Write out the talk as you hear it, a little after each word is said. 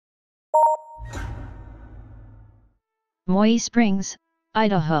Moyie Springs,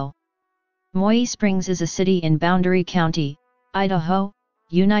 Idaho. Moyie Springs is a city in Boundary County, Idaho,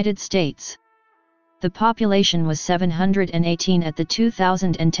 United States. The population was 718 at the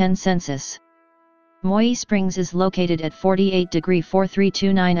 2010 census. Moyie Springs is located at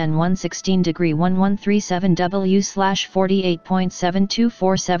 48°4329 and 116°1137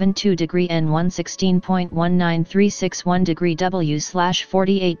 W/48.72472° and 116.19361°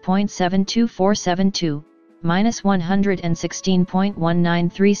 W/48.72472,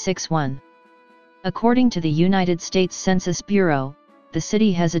 -116.19361. According to the United States Census Bureau, the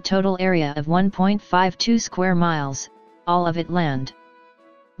city has a total area of 1.52 square miles, all of it land.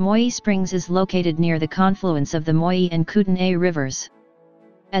 Moyie Springs is located near the confluence of the Moyie and Kootenai rivers.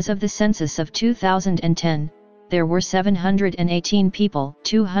 As of the census of 2010, there were 718 people,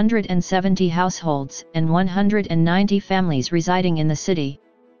 270 households, and 190 families residing in the city.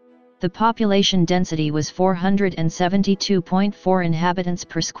 The population density was 472.4 inhabitants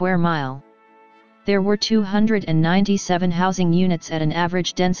per square mile. There were 297 housing units at an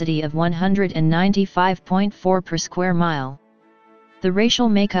average density of 195.4 per square mile. The racial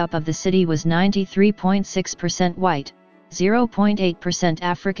makeup of the city was 93.6% white, 0.8%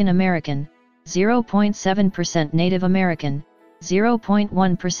 African American, 0.7% Native American,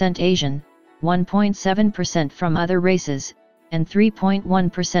 0.1% Asian, 1.7% from other races, and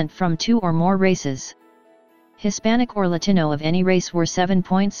 3.1% from two or more races. Hispanic or Latino of any race were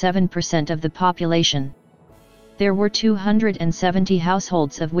 7.7% of the population. There were 270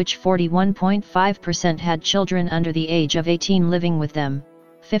 households, of which 41.5% had children under the age of 18 living with them,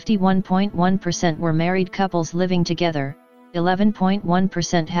 51.1% were married couples living together,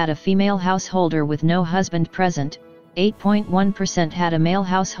 11.1% had a female householder with no husband present, 8.1% had a male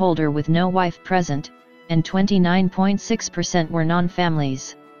householder with no wife present, and 29.6% were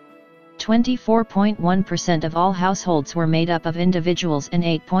non-families. 24.1% of all households were made up of individuals and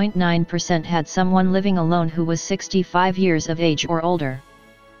 8.9% had someone living alone who was 65 years of age or older.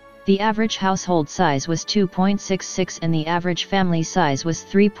 The average household size was 2.66 and the average family size was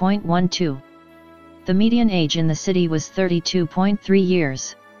 3.12. The median age in the city was 32.3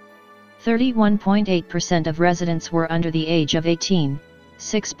 years. 31.8% of residents were under the age of 18,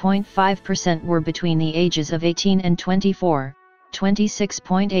 6.5% were between the ages of 18 and 24,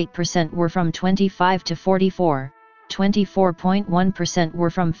 26.8% were from 25 to 44, 24.1% were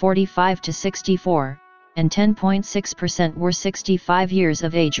from 45 to 64, and 10.6% were 65 years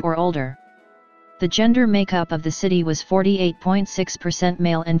of age or older. The gender makeup of the city was 48.6%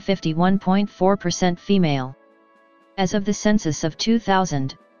 male and 51.4% female. As of the census of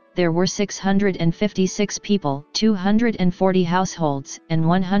 2000, there were 656 people, 240 households, and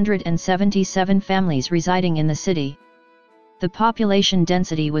 177 families residing in the city. The population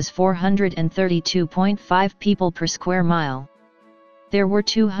density was 432.5 people per square mile. There were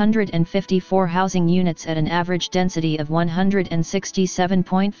 254 housing units at an average density of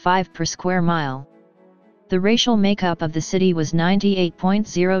 167.5 per square mile. The racial makeup of the city was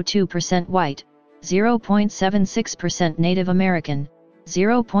 98.02% white, 0.76% Native American,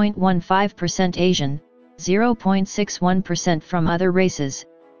 0.15% Asian, 0.61% from other races,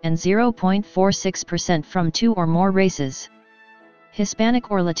 and 0.46% from two or more races.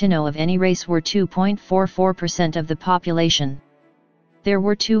 Hispanic or Latino of any race were 2.44% of the population. There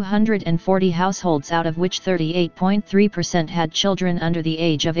were 240 households, out of which 38.3% had children under the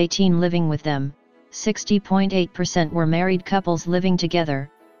age of 18 living with them, 60.8% were married couples living together,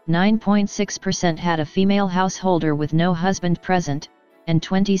 9.6% had a female householder with no husband present, and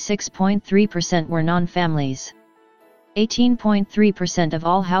 26.3% were non-families. 18.3% of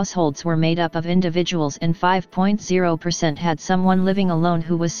all households were made up of individuals and 5.0% had someone living alone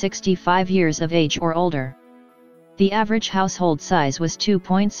who was 65 years of age or older. The average household size was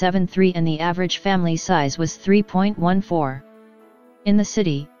 2.73 and the average family size was 3.14. In the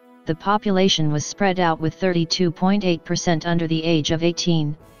city, the population was spread out with 32.8% under the age of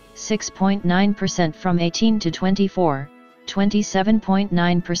 18, 6.9% from 18 to 24,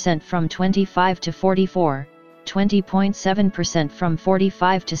 27.9% from 25 to 44, 20.7% from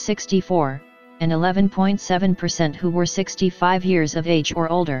 45 to 64, and 11.7% who were 65 years of age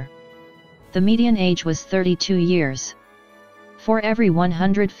or older. The median age was 32 years. For every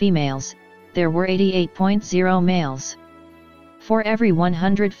 100 females, there were 88.0 males. For every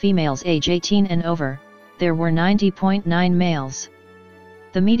 100 females age 18 and over, there were 90.9 males.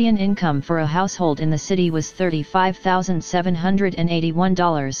 The median income for a household in the city was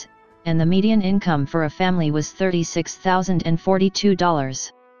 $35,781, and the median income for a family was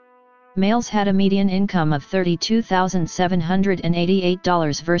 $36,042. Males had a median income of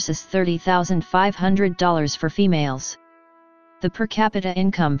 $32,788 versus $30,500 for females. The per capita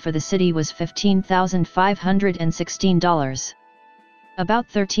income for the city was $15,516. About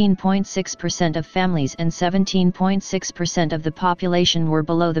 13.6% of families and 17.6% of the population were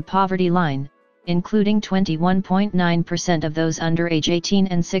below the poverty line, including 21.9% of those under age 18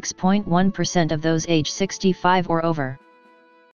 and 6.1% of those age 65 or over.